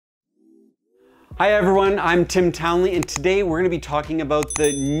Hi everyone, I'm Tim Townley, and today we're going to be talking about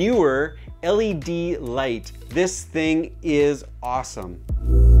the Neewer LED light. This thing is awesome.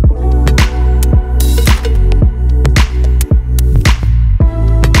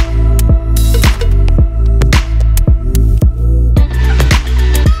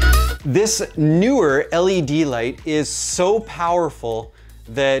 This Neewer LED light is so powerful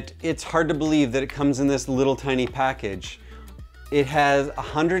that it's hard to believe that it comes in this little tiny package. It has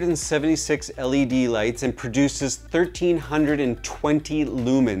 176 LED lights and produces 1320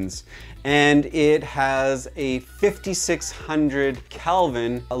 lumens. And it has a 5600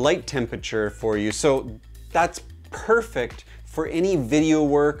 Kelvin light temperature for you. So that's perfect for any video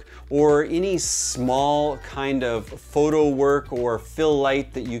work or any small kind of photo work or fill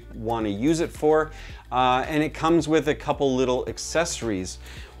light that you want to use it for. And it comes with a couple little accessories.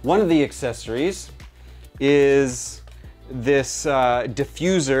 One of the accessories is this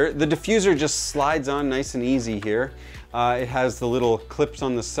diffuser. The diffuser just slides on nice and easy here. It has the little clips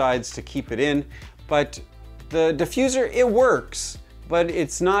on the sides to keep it in, but the diffuser, it works, but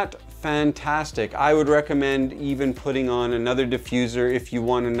it's not fantastic. I would recommend even putting on another diffuser if you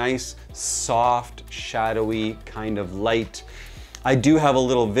want a nice, soft, shadowy kind of light. I do have a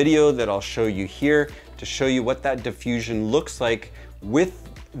little video that I'll show you here to show you what that diffusion looks like with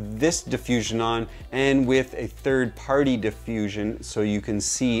this diffusion on and with a third-party diffusion, so you can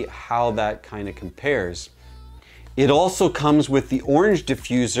see how that kind of compares. It also comes with the orange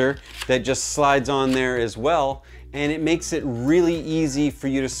diffuser that just slides on there as well, and it makes it really easy for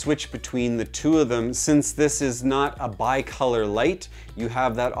you to switch between the two of them. Since this is not a bi-color light, you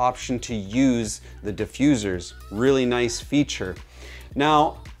have that option to use the diffusers. Really nice feature.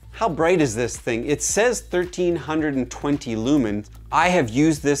 Now, how bright is this thing? It says 1320 lumens. I have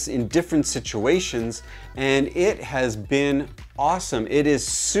used this in different situations and it has been awesome. It is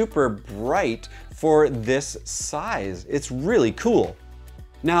super bright for this size. It's really cool.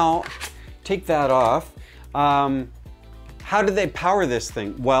 Now, take that off. How do they power this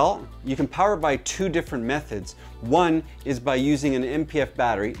thing? Well, you can power it by two different methods. One is by using an MPF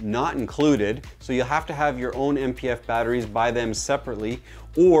battery, not included, so you'll have to have your own MPF batteries, buy them separately,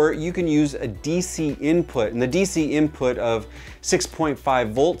 or you can use a DC input, and the DC input of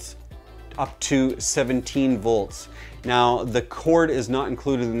 6.5 volts up to 17 volts. Now, the cord is not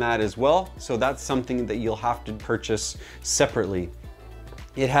included in that as well, so that's something that you'll have to purchase separately.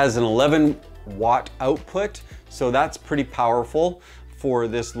 It has an 11-watt output, so that's pretty powerful for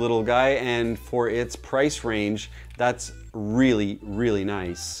this little guy, and for its price range, that's really, really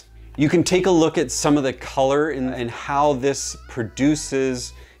nice. You can take a look at some of the color and how this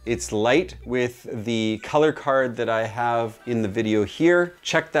produces its light with the color card that I have in the video here.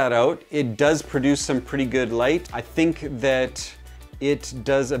 Check that out. It does produce some pretty good light. I think that it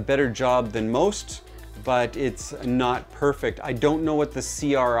does a better job than most, but it's not perfect. I don't know what the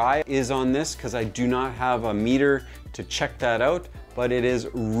CRI is on this because I do not have a meter to check that out, but it is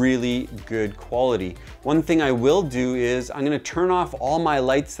really good quality. One thing I will do is I'm gonna turn off all my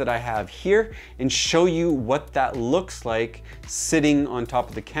lights that I have here and show you what that looks like sitting on top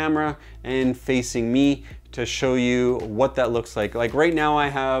of the camera and facing me, to show you what that looks like. Like right now I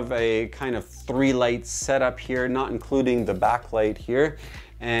have a kind of 3-light setup here, not including the backlight here.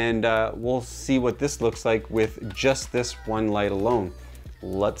 And we'll see what this looks like with just this one light alone.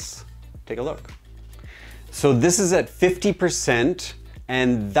 Let's take a look. So this is at 50%,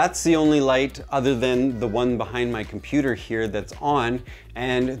 and that's the only light other than the one behind my computer here that's on,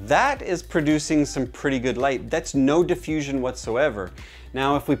 and that is producing some pretty good light. That's no diffusion whatsoever.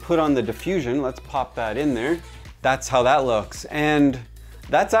 Now if we put on the diffusion, let's pop that in there. That's how that looks, and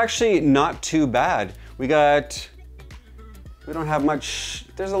that's actually not too bad. We don't have much,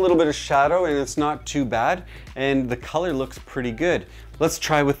 there's a little bit of shadow and it's not too bad, and the color looks pretty good. Let's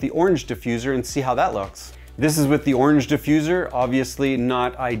try with the orange diffuser and see how that looks. This is with the orange diffuser, obviously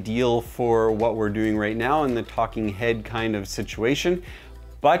not ideal for what we're doing right now in the talking head kind of situation,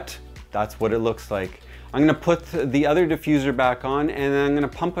 but that's what it looks like. I'm gonna put the other diffuser back on and then I'm gonna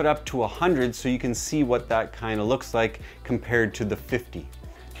pump it up to 100 so you can see what that kind of looks like compared to the 50.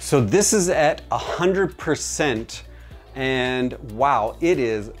 So this is at 100%. And wow, it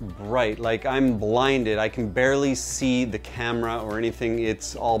is bright. Like, I'm blinded. I can barely see the camera or anything.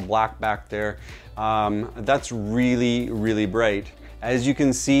 It's all black back there. That's really, really bright. As you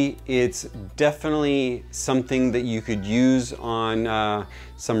can see, it's definitely something that you could use on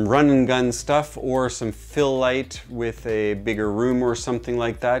some run and gun stuff or some fill light with a bigger room or something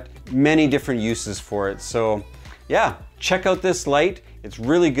like that. Many different uses for it. So yeah, check out this light. It's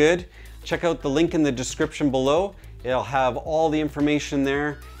really good. Check out the link in the description below. It'll have all the information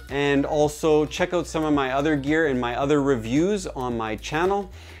there, and also check out some of my other gear and my other reviews on my channel,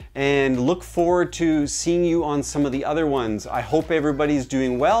 and look forward to seeing you on some of the other ones. I hope everybody's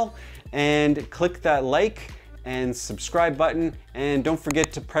doing well, and click that like and subscribe button, and don't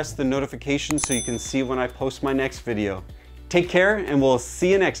forget to press the notification so you can see when I post my next video. Take care, and we'll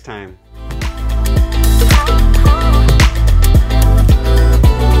see you next time.